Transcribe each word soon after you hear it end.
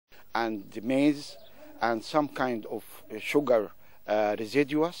and maize and some kind of sugar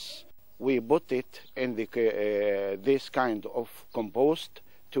residues. We put it in this kind of compost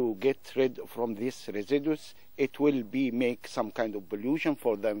to get rid from these residues. It will make some kind of pollution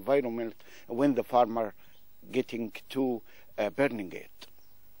for the environment when the farmer getting to burning it.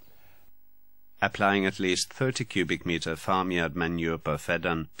 Applying at least 30 cubic meter farmyard manure per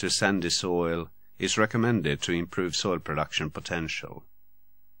feddan to sandy soil is recommended to improve soil production potential.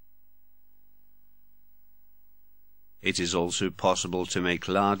 It is also possible to make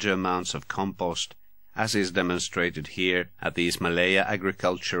larger amounts of compost, as is demonstrated here at the Ismailia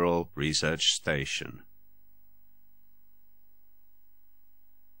Agricultural Research Station.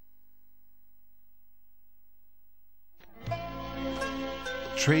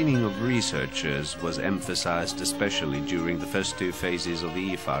 Training of researchers was emphasized especially during the first two phases of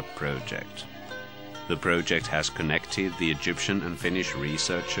the EFARP project. The project has connected the Egyptian and Finnish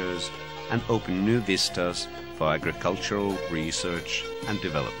researchers and opened new vistas for agricultural research and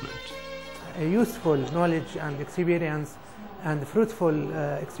development. A useful knowledge and experience and fruitful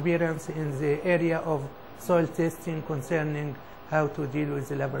experience in the area of soil testing concerning how to deal with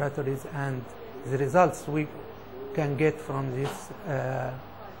the laboratories and the results we can get from this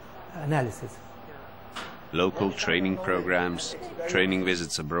analysis. Local training programs, training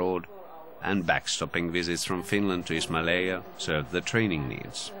visits abroad, and backstopping visits from Finland to Ismailia served the training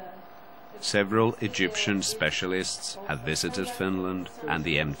needs. Several Egyptian specialists have visited Finland and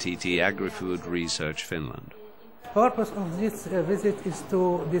the MTT Agri-Food Research Finland. The purpose of this visit is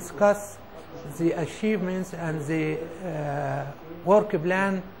to discuss the achievements and the work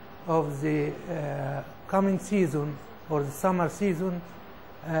plan of the coming season or the summer season,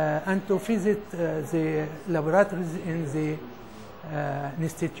 and to visit the laboratories in the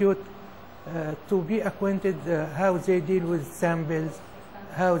institute to be acquainted how they deal with samples,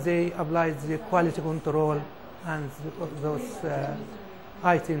 how they apply the quality control, and those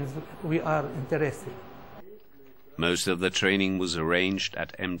items we are interested. Most of the training was arranged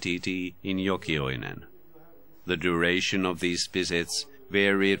at MTT in Jokioinen. The duration of these visits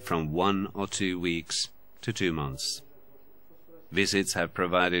varied from 1 or 2 weeks to 2 months. Visits have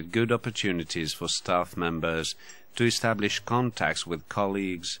provided good opportunities for staff members to establish contacts with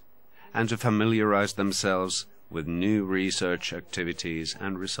colleagues and to familiarize themselves with new research activities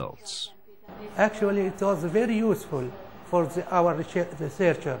and results. Actually, it was very useful for our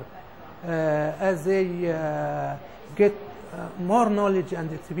researchers as they get more knowledge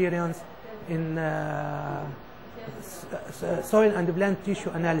and experience in soil and plant tissue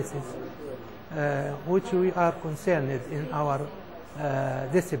analysis, which we are concerned in our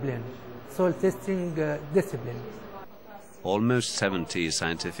discipline, soil testing discipline. Almost 70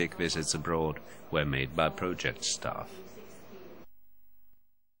 scientific visits abroad were made by project staff.